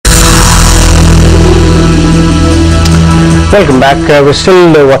Welcome back. We're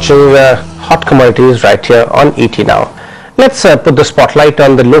still watching hot commodities right here on ET Now. Let's put the spotlight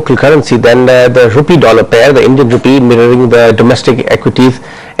on the local currency then. The rupee dollar pair, the Indian rupee mirroring the domestic equities,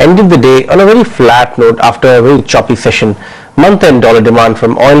 ended the day on a very flat note after a very choppy session. Month-end dollar demand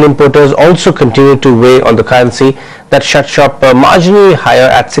from oil importers also continued to weigh on the currency that shut shop marginally higher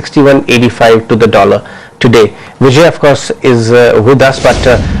at 61.85 to the dollar today. Vijay, of course, is with us, but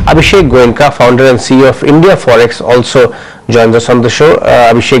Abhishek Goenka, founder and CEO of India Forex, also joins us on the show.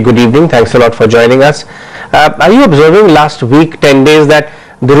 Abhishek, good evening. Thanks a lot for joining us. Are you observing last week, 10 days, that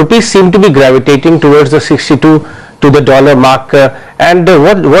the rupee seemed to be gravitating towards the 62 to the dollar mark? And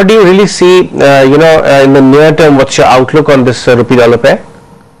what do you really see, in the near term? What's your outlook on this rupee dollar pair?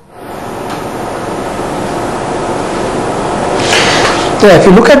 Yeah, if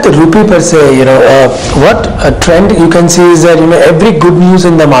you look at the rupee per se, what a trend you can see is that, every good news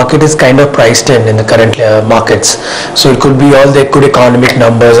in the market is kind of priced in the current markets. So it could be all the good economic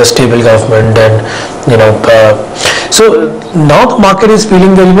numbers, a stable government, and, so now the market is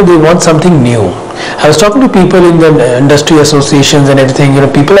feeling that, they want something new. I was talking to people in the industry associations and everything,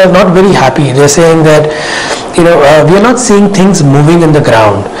 people are not very happy. They're saying that, we are not seeing things moving in the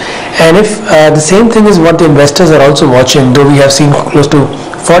ground. And if the same thing is what the investors are also watching, though we have seen close to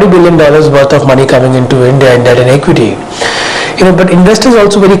 $40 billion worth of money coming into India in debt and equity, but investors are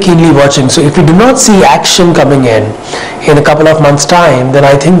also very keenly watching. So if we do not see action coming in a couple of months' time, then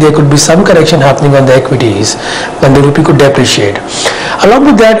I think there could be some correction happening on the equities, and the rupee could depreciate. Along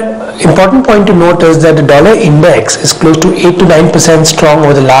with that, important point to note is that the dollar index is close to 8 to 9% strong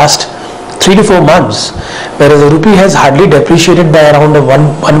over the last 3 to 4 months, whereas the rupee has hardly depreciated by around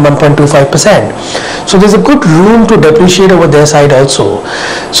 1.25%. So there's a good room to depreciate over their side also.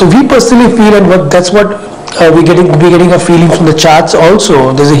 So we personally feel, and that's what we're getting a feeling from the charts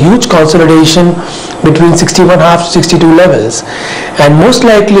also, there's a huge consolidation between 61.5 to 62 levels, and most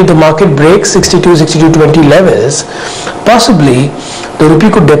likely the market breaks 62.20 levels, possibly the rupee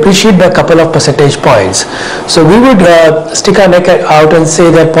could depreciate by a couple of percentage points. So we would stick our neck out and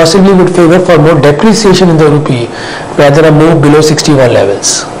say that possibly would favor for more depreciation in the rupee rather than a move below 61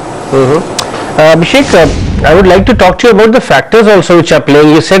 levels. Abhishek, I would like to talk to you about the factors also which are playing.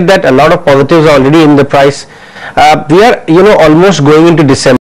 You said that a lot of positives are already in the price. We are, almost going into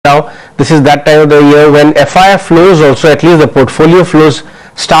December now. This is that time of the year when FII flows also, at least the portfolio flows,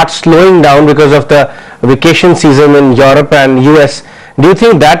 start slowing down because of the vacation season in Europe and US. Do you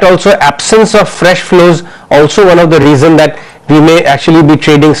think that also absence of fresh flows also one of the reason that we may actually be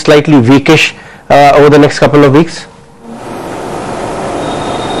trading slightly weakish over the next couple of weeks?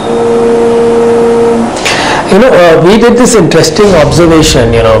 We did this interesting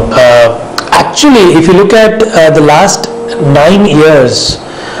observation, actually if you look at the last 9 years,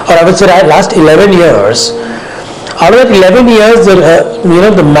 or I would say last 11 years, out of that 11 years,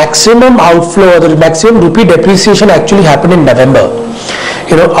 the maximum outflow or the maximum rupee depreciation actually happened in November.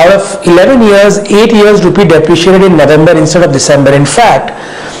 Out of 11 years, 8 years rupee depreciated in November instead of December. In fact,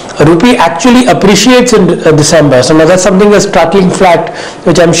 rupee actually appreciates in December. So now that's something, a startling fact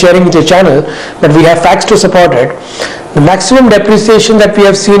which I'm sharing with your channel, but we have facts to support it. The maximum depreciation that we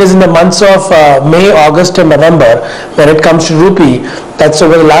have seen is in the months of May, August and November when it comes to rupee. That's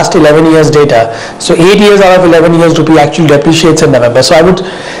over the last 11 years data. So 8 years out of 11 years rupee actually depreciates in November. So I would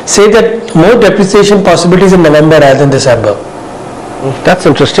say that more depreciation possibilities in November rather than December. That's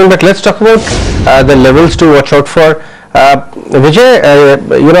interesting, but let's talk about the levels to watch out for. Vijay,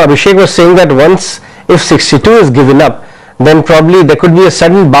 Abhishek was saying that once if 62 is given up, then probably there could be a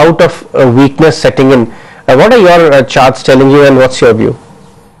sudden bout of weakness setting in. What are your charts telling you, and what's your view?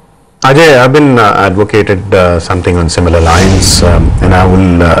 Ajay, I've been advocated something on similar lines, and I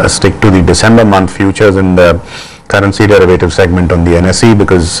will stick to the December month futures in the currency derivative segment on the NSE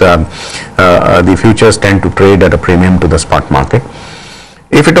because the futures tend to trade at a premium to the spot market.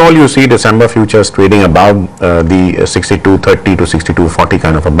 If at all you see December futures trading above the 62.30 to 62.40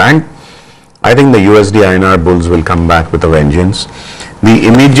 kind of a band, I think the USD INR bulls will come back with a vengeance. The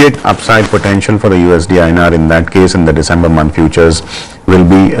immediate upside potential for the USD INR in that case in the December month futures will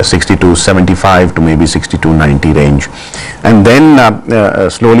be 62.75 to maybe 62.90 range. And then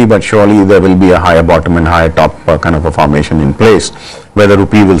slowly but surely there will be a higher bottom and higher top kind of a formation in place where the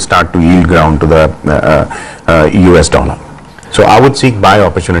rupee will start to yield ground to the US dollar. So I would seek buy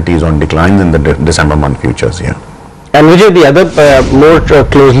opportunities on declines in the December month futures here. And Vijay, the other more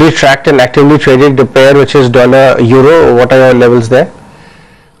closely tracked and actively traded pair, which is dollar-euro, what are your levels there?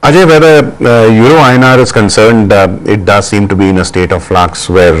 Ajay, where the Euro INR is concerned, it does seem to be in a state of flux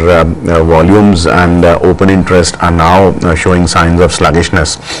where volumes and open interest are now showing signs of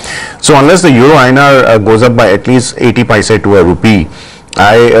sluggishness. So unless the Euro INR goes up by at least 80 paise to a rupee,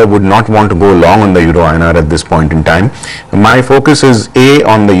 I would not want to go long on the Euro INR at this point in time. My focus is A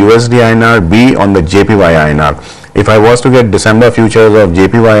on the USD INR, B on the JPY INR. If I was to get December futures of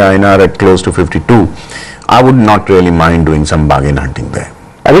JPY INR at close to 52, I would not really mind doing some bargain hunting there.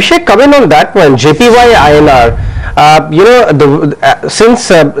 Abhishek, comment on that one. JPY INR, since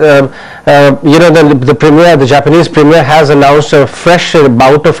the premier, the Japanese premier, has announced a fresh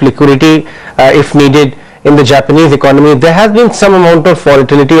bout of liquidity if needed in the Japanese economy, there has been some amount of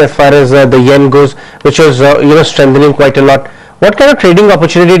volatility as far as the yen goes, which was strengthening quite a lot. What kind of trading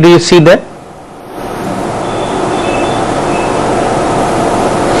opportunity do you see there?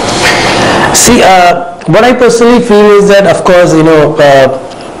 See, what I personally feel is that, of course, in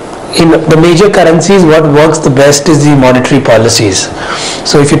the major currencies, what works the best is the monetary policies.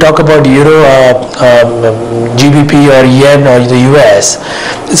 So if you talk about Euro, GBP or Yen or the US,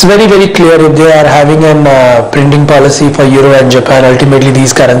 it's very, very clear if they are having a printing policy for Euro and Japan, ultimately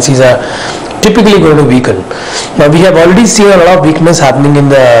these currencies are typically going to weaken. Now we have already seen a lot of weakness happening in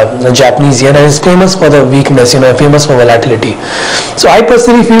the Japanese yen, and it's famous for the weakness, famous for volatility. So I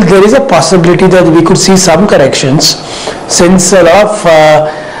personally feel there is a possibility that we could see some corrections, since a lot of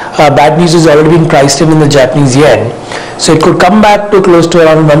bad news has already been priced in the Japanese yen. So it could come back to close to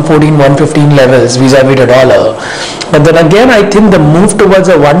around 114, 115 levels vis-a-vis the dollar. But then again, I think the move towards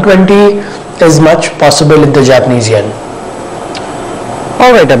a 120 is much possible in the Japanese yen.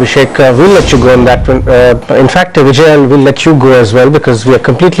 All right, Abhishek, we'll let you go on that one. In fact, Vijay, we'll let you go as well, because we are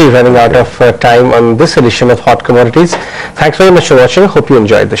completely running out of time on this edition of Hot Commodities. Thanks very much for watching. Hope you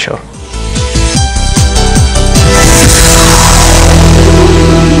enjoyed the show.